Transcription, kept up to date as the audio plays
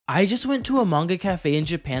I just went to a manga cafe in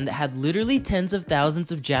Japan that had literally tens of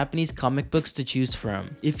thousands of Japanese comic books to choose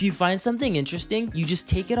from. If you find something interesting, you just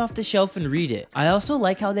take it off the shelf and read it. I also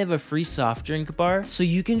like how they have a free soft drink bar, so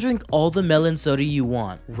you can drink all the melon soda you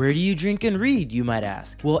want. Where do you drink and read, you might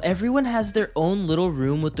ask? Well, everyone has their own little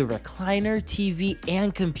room with a recliner, TV,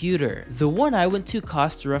 and computer. The one I went to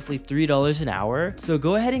cost roughly $3 an hour, so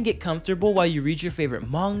go ahead and get comfortable while you read your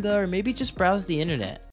favorite manga or maybe just browse the internet.